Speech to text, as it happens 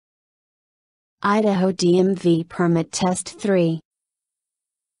Idaho DMV Permit Test 3.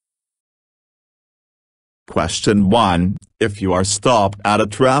 Question 1. If you are stopped at a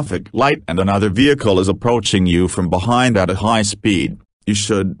traffic light and another vehicle is approaching you from behind at a high speed, you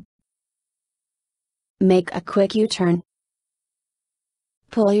should Make a quick U-turn.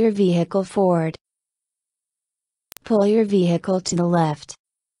 Pull your vehicle forward. Pull your vehicle to the left.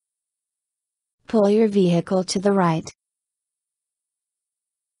 Pull your vehicle to the right.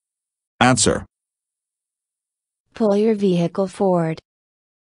 answer. Pull your vehicle forward.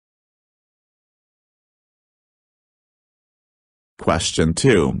 Question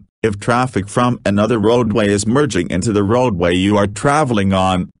 2. If traffic from another roadway is merging into the roadway you are traveling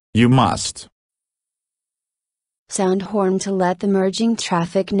on, you must Sound horn to let the merging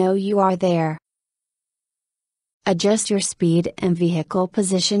traffic know you are there. Adjust your speed and vehicle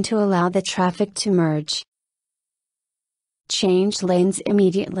position to allow the traffic to merge. Change lanes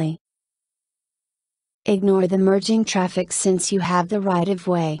immediately. Ignore the merging traffic since you have the right of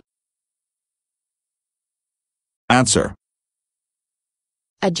way. answer.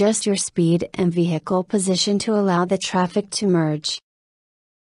 Adjust your speed and vehicle position to allow the traffic to merge.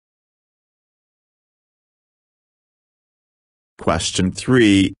 Question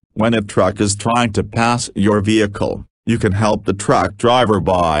 3. When a truck is trying to pass your vehicle, you can help the truck driver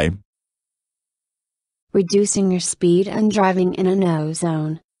by Reducing your speed and driving in a no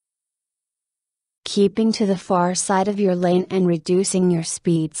zone. Keeping to the far side of your lane and reducing your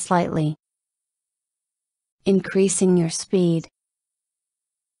speed slightly. Increasing your speed.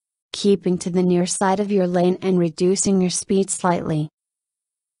 Keeping to the near side of your lane and reducing your speed slightly.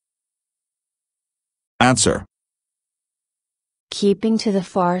 answer. Keeping to the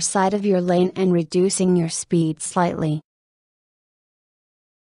far side of your lane and reducing your speed slightly.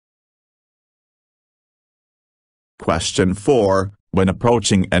 Question 4. When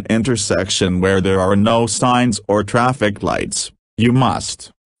approaching an intersection where there are no signs or traffic lights, you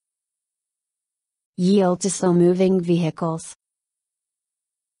must Yield to slow-moving vehicles.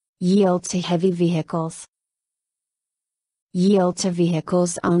 Yield to heavy vehicles. Yield to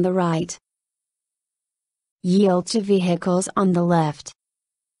vehicles on the right. Yield to vehicles on the left.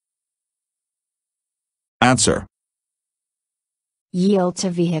 answer. Yield to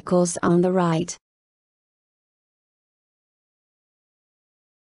vehicles on the right.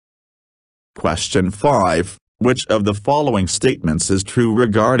 Question 5. Which of the following statements is true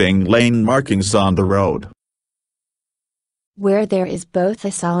regarding lane markings on the road? Where there is both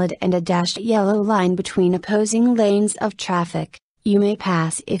a solid and a dashed yellow line between opposing lanes of traffic, you may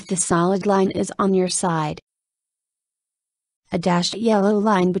pass if the solid line is on your side. A dashed yellow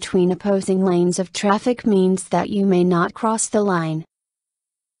line between opposing lanes of traffic means that you may not cross the line.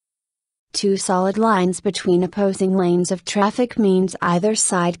 Two solid lines between opposing lanes of traffic means either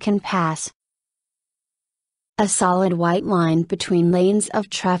side can pass. A solid white line between lanes of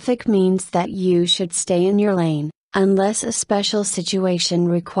traffic means that you should stay in your lane, unless a special situation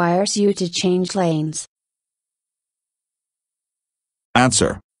requires you to change lanes.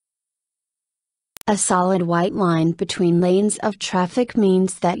 answer. A solid white line between lanes of traffic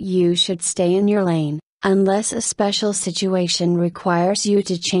means that you should stay in your lane, unless a special situation requires you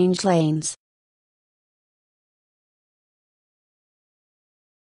to change lanes.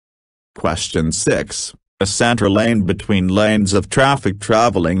 Question 6. A center lane between lanes of traffic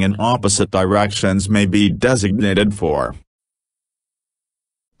traveling in opposite directions may be designated for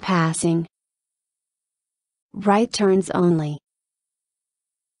Passing. Right turns only.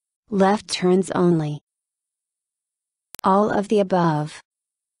 Left turns only. All of the above.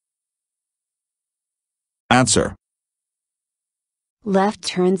 answer. Left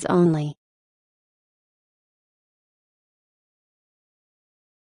turns only.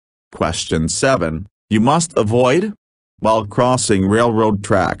 Question 7. You must avoid while crossing railroad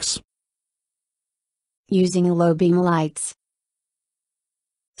tracks. Using low beam lights.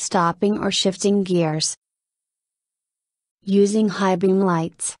 Stopping or shifting gears. Using high beam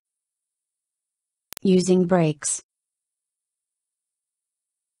lights. Using brakes.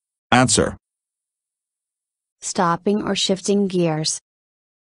 answer. Stopping or shifting gears.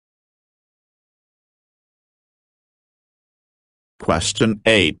 Question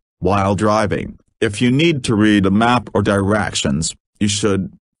 8. While driving, if you need to read a map or directions, you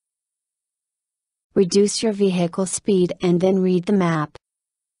should Reduce your vehicle speed and then read the map.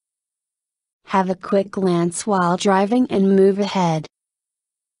 Have a quick glance while driving and move ahead.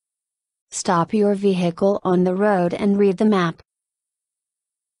 Stop your vehicle on the road and read the map.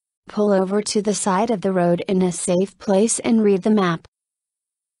 Pull over to the side of the road in a safe place and read the map.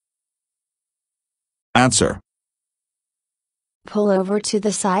 answer. pull over to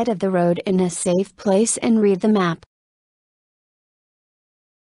the side of the road in a safe place and read the map.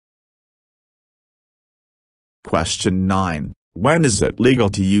 Question 9. When is it legal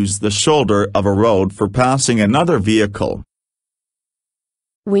to use the shoulder of a road for passing another vehicle?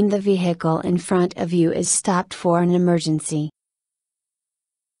 When the vehicle in front of you is stopped for an emergency.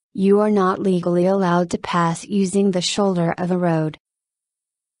 You are not legally allowed to pass using the shoulder of a road.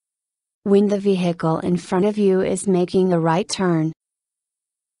 When the vehicle in front of you is making a right turn.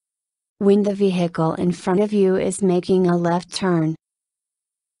 When the vehicle in front of you is making a left turn.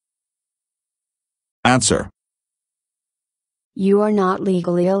 Answer. You are not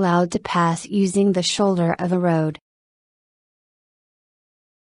legally allowed to pass using the shoulder of a road.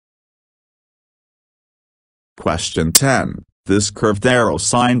 Question 10. This curved arrow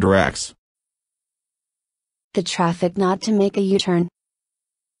sign directs the traffic not to make a U-turn.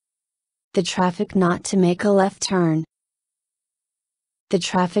 The traffic not to make a left turn. The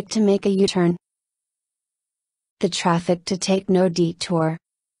traffic to make a U-turn. The traffic to take no detour.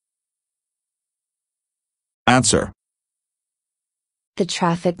 Answer. The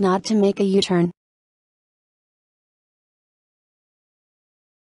traffic not to make a U-turn.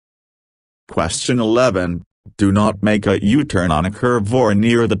 Question 11. Do not make a U-turn on a curve or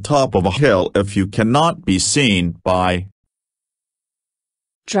near the top of a hill if you cannot be seen by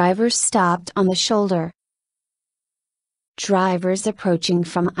drivers stopped on the shoulder. Drivers approaching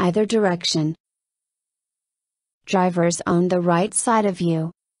from either direction. Drivers on the right side of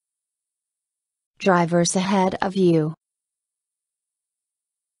you. Drivers ahead of you.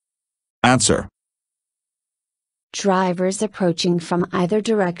 Answer. Drivers approaching from either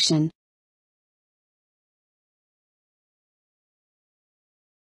direction.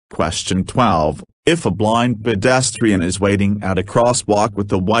 Question 12. If a blind pedestrian is waiting at a crosswalk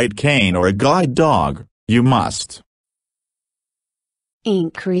with a white cane or a guide dog, you must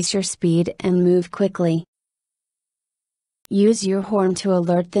increase your speed and move quickly. Use your horn to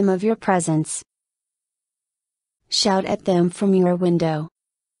alert them of your presence. Shout at them from your window.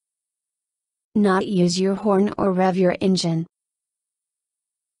 Not use your horn or rev your engine.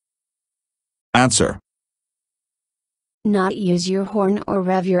 Answer. Not use your horn or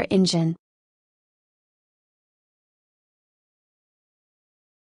rev your engine.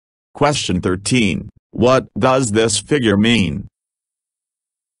 Question 13. What does this figure mean?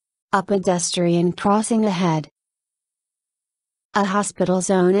 A pedestrian crossing ahead. A hospital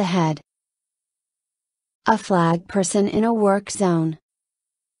zone ahead. A flag person in a work zone.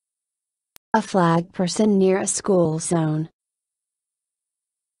 A flag person near a school zone.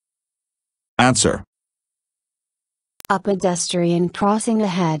 Answer. A pedestrian crossing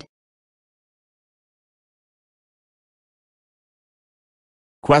ahead.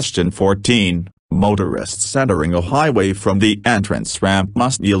 Question 14. Motorists entering a highway from the entrance ramp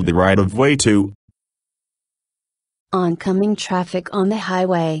must yield the right of way to oncoming traffic on the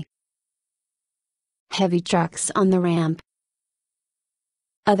highway. Heavy trucks on the ramp.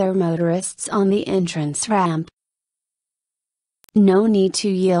 Other motorists on the entrance ramp. No need to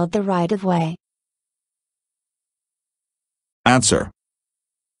yield the right of way. Answer.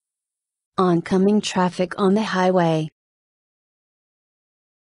 Oncoming traffic on the highway.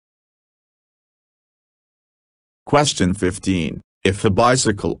 Question 15. If the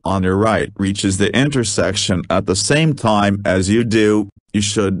bicycle on your right reaches the intersection at the same time as you do, you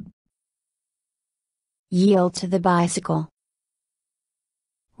should yield to the bicycle.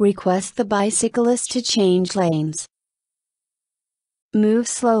 Request the bicyclist to change lanes. Move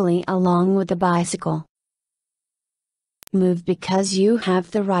slowly along with the bicycle. Move because you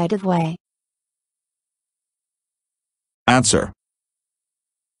have the right of way. Answer.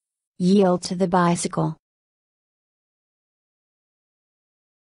 Yield to the bicycle.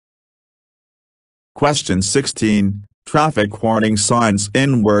 Question 16. Traffic warning signs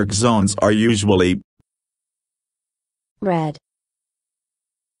in work zones are usually red,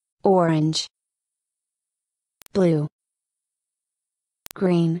 orange, blue,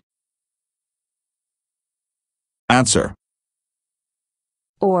 green. Answer.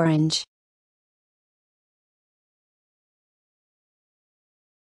 Orange.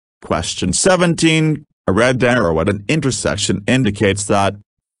 Question 17. A red arrow at an intersection indicates that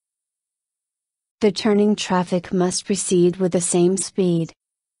the turning traffic must proceed with the same speed.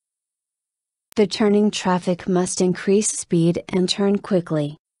 The turning traffic must increase speed and turn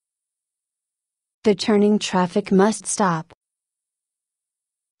quickly. The turning traffic must stop.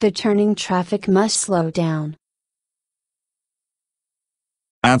 The turning traffic must slow down.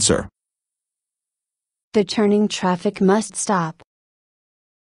 Answer. The turning traffic must stop.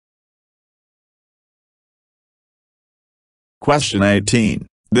 Question 18.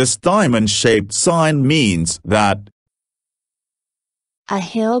 This diamond-shaped sign means that a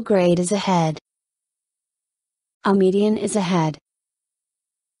hill grade is ahead. A median is ahead.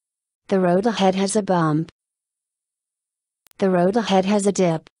 The road ahead has a bump. The road ahead has a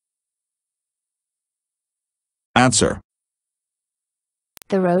dip. Answer.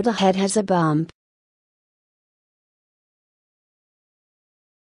 The road ahead has a bump.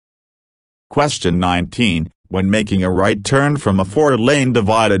 Question 19. When making a right turn from a 4-lane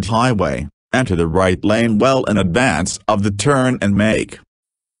divided highway, enter the right lane well in advance of the turn and make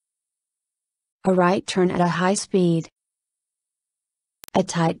a right turn at a high speed. A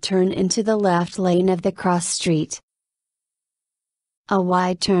tight turn into the left lane of the cross street. A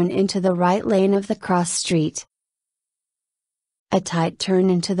wide turn into the right lane of the cross street. A tight turn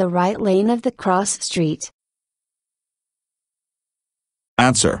into the right lane of the cross street.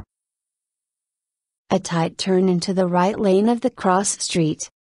 Answer. A tight turn into the right lane of the cross street.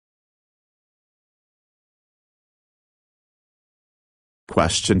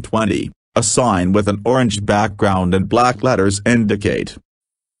 Question 20. A sign with an orange background and black letters indicate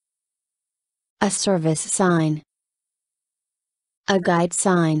a service sign. A guide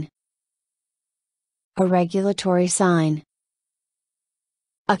sign. A regulatory sign.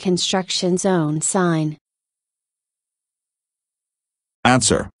 A construction zone sign.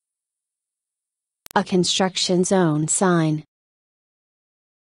 Answer. A construction zone sign.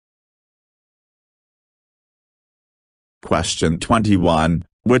 Question 21.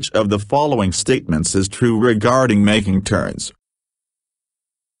 Which of the following statements is true regarding making turns?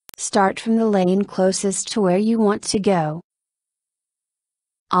 Start from the lane closest to where you want to go.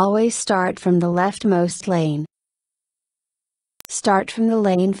 Always start from the leftmost lane. Start from the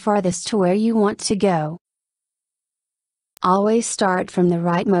lane farthest to where you want to go. Always start from the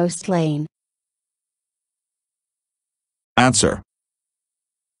rightmost lane. Answer.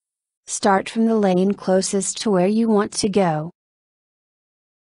 Start from the lane closest to where you want to go.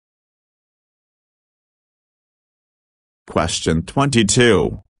 Question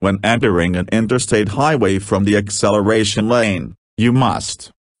 22. When entering an interstate highway from the acceleration lane, you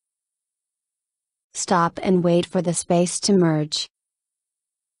must stop and wait for the space to merge.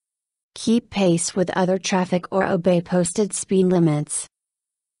 Keep pace with other traffic or obey posted speed limits.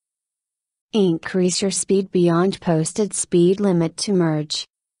 Increase your speed beyond posted speed limit to merge.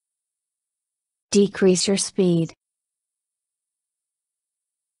 Decrease your speed.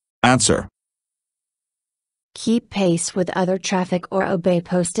 Answer. Keep pace with other traffic or obey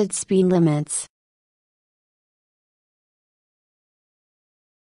posted speed limits.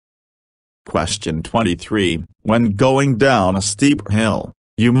 Question 23. When going down a steep hill,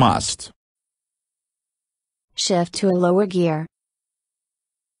 you must shift to a lower gear.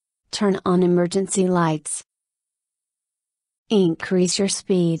 Turn on emergency lights. Increase your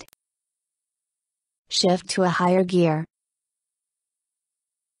speed. Shift to a higher gear.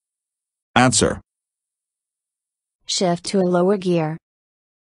 Answer. Shift to a lower gear.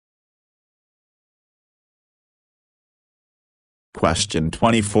 Question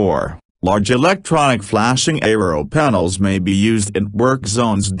 24. Large electronic flashing arrow panels may be used in work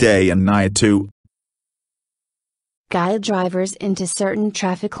zones day and night to guide drivers into certain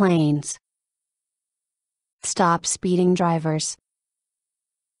traffic lanes. Stop speeding drivers.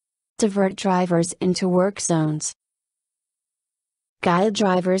 Divert drivers into work zones. Guide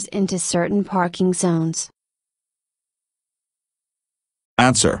drivers into certain parking zones.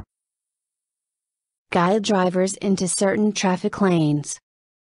 Answer. Guide drivers into certain traffic lanes.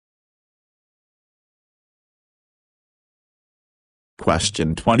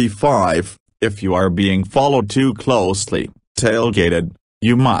 Question 25. If you are being followed too closely, tailgated,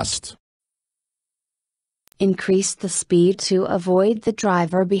 you must increase the speed to avoid the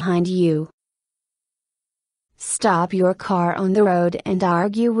driver behind you. Stop your car on the road and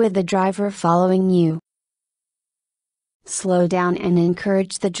argue with the driver following you. Slow down and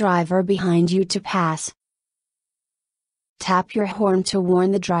encourage the driver behind you to pass. Tap your horn to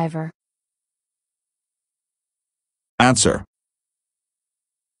warn the driver. Answer.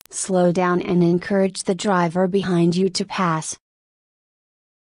 Slow down and encourage the driver behind you to pass.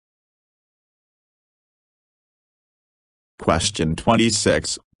 Question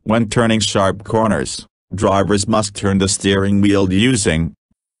 26. When turning sharp corners, drivers must turn the steering wheel using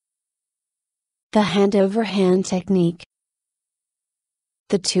the hand-over-hand technique.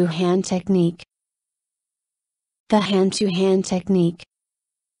 The two-hand technique. The hand-to-hand technique.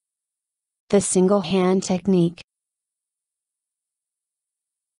 The single-hand technique.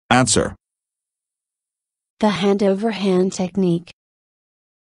 Answer. The hand-over-hand technique.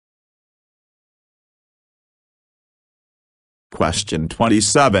 Question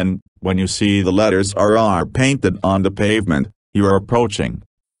 27. When you see the letters RR painted on the pavement, you are approaching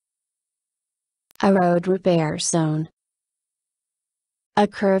a road repair zone, a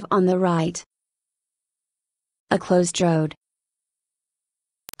curve on the right, a closed road,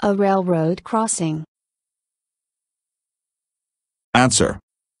 a railroad crossing. Answer.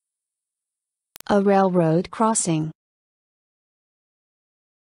 A railroad crossing.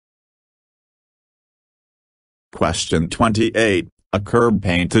 Question 28. A curb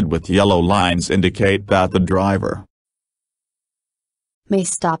painted with yellow lines indicate that the driver may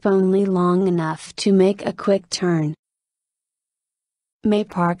stop only long enough to make a quick turn, may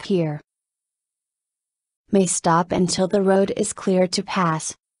park here, may stop until the road is clear to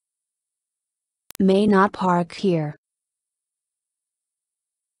pass, may not park here.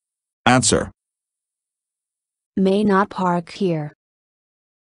 Answer. May not park here.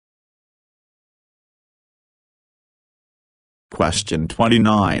 Question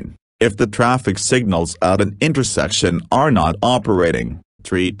 29. If the traffic signals at an intersection are not operating,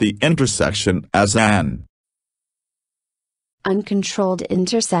 treat the intersection as an uncontrolled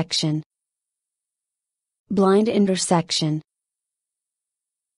intersection, blind intersection,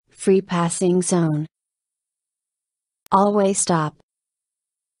 free passing zone, always stop.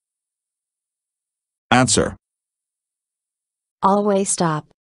 Answer. Always stop.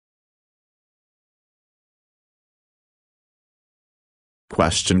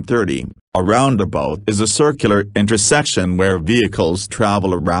 Question 30. A roundabout is a circular intersection where vehicles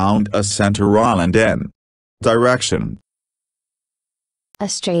travel around a center island in direction. A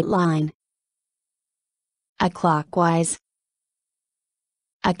straight line. A clockwise.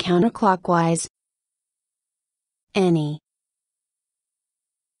 A counterclockwise. Any.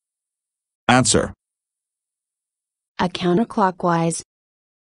 Answer. A counterclockwise.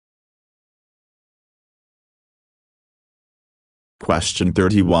 Question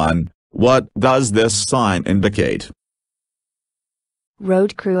 31. What does this sign indicate?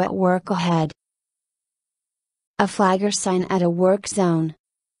 Road crew at work ahead. A flagger sign at a work zone.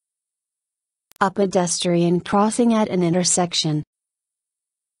 A pedestrian crossing at an intersection.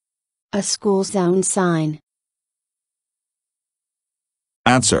 A school zone sign.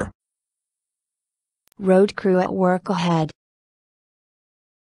 Answer. Road crew at work ahead.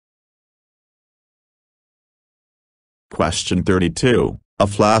 Question 32. A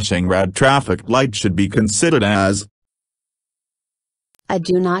flashing red traffic light should be considered as a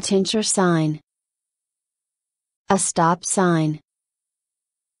do not enter sign. A stop sign.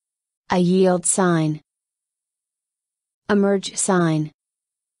 A yield sign. A merge sign.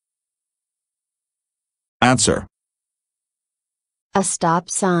 Answer. A stop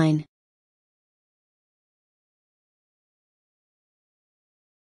sign.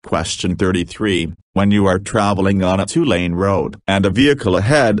 Question 33. When you are traveling on a two-lane road and a vehicle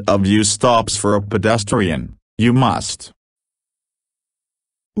ahead of you stops for a pedestrian, you must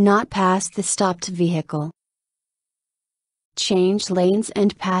not pass the stopped vehicle. Change lanes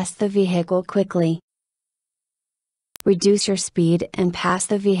and pass the vehicle quickly. Reduce your speed and pass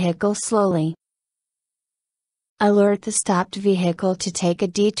the vehicle slowly. Alert the stopped vehicle to take a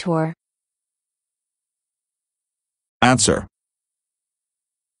detour. Answer.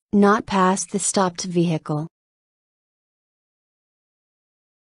 Not pass the stopped vehicle.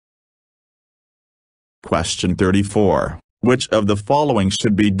 Question 34. Which of the following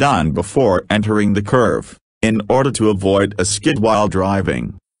should be done before entering the curve, in order to avoid a skid while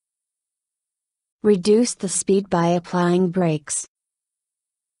driving? Reduce the speed by applying brakes.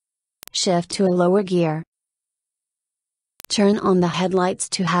 Shift to a lower gear. Turn on the headlights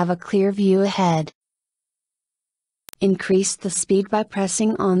to have a clear view ahead. Increase the speed by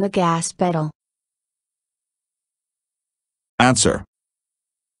pressing on the gas pedal. Answer.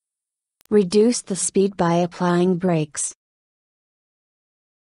 Reduce the speed by applying brakes.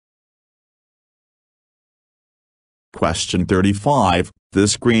 Question 35.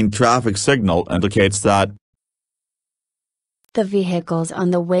 This green traffic signal indicates that the vehicles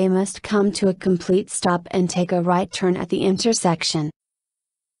on the way must come to a complete stop and take a right turn at the intersection.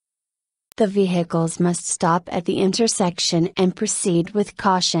 The vehicles must stop at the intersection and proceed with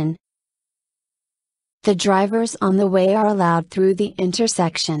caution. The drivers on the way are allowed through the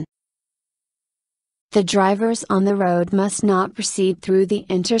intersection. The drivers on the road must not proceed through the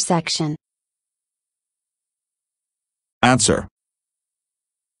intersection. Answer.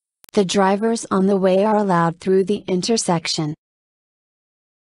 The drivers on the way are allowed through the intersection.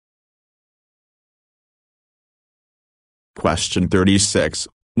 Question 36.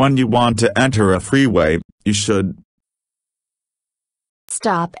 When you want to enter a freeway, you should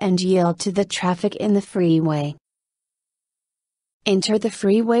stop and yield to the traffic in the freeway. Enter the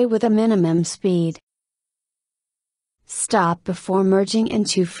freeway with a minimum speed. Stop before merging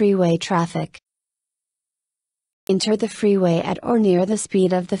into freeway traffic. Enter the freeway at or near the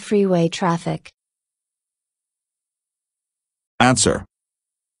speed of the freeway traffic. Answer.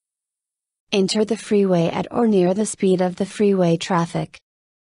 Enter the freeway at or near the speed of the freeway traffic.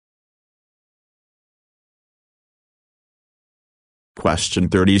 Question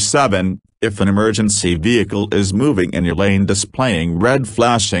 37. If an emergency vehicle is moving in your lane displaying red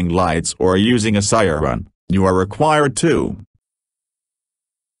flashing lights or using a siren, you are required to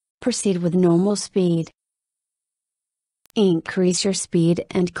proceed with normal speed. Increase your speed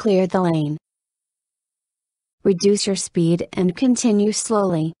and clear the lane. Reduce your speed and continue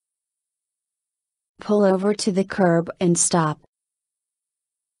slowly. Pull over to the curb and stop.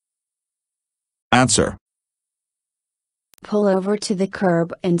 Answer. Pull over to the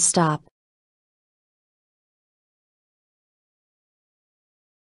curb and stop.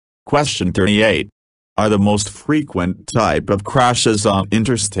 Question 38. Are the most frequent type of crashes on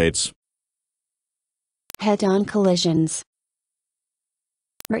interstates? Head-on collisions,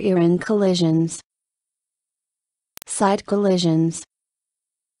 rear-end collisions, side collisions,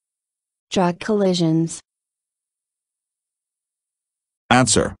 truck collisions.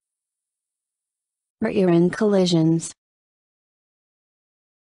 Answer. Rear-end collisions.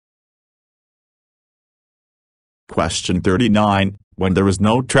 Question 39. When there is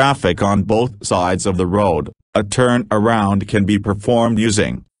no traffic on both sides of the road, a turn around can be performed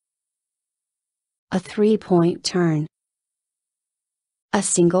using a 3-point turn, a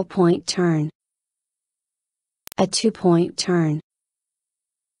single-point turn, a 2-point turn,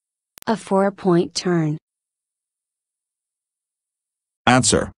 a 4-point turn.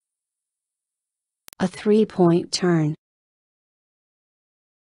 Answer. A 3-point turn.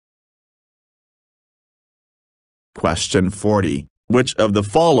 Question 40. Which of the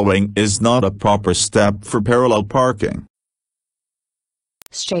following is not a proper step for parallel parking?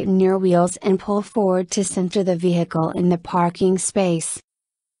 Straighten your wheels and pull forward to center the vehicle in the parking space.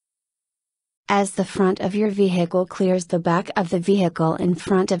 As the front of your vehicle clears the back of the vehicle in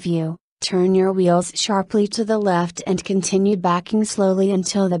front of you, turn your wheels sharply to the left and continue backing slowly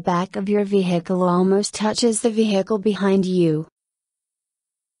until the back of your vehicle almost touches the vehicle behind you.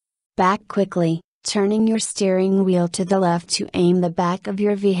 Back quickly, turning your steering wheel to the left to aim the back of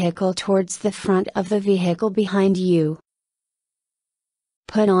your vehicle towards the front of the vehicle behind you.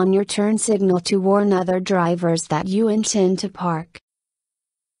 Put on your turn signal to warn other drivers that you intend to park.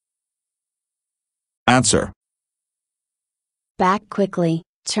 Answer. Back quickly,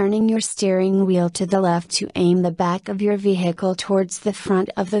 turning your steering wheel to the left to aim the back of your vehicle towards the front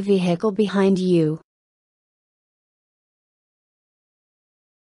of the vehicle behind you.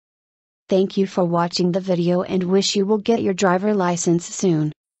 Thank you for watching the video and wish you will get your driver license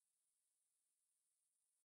soon.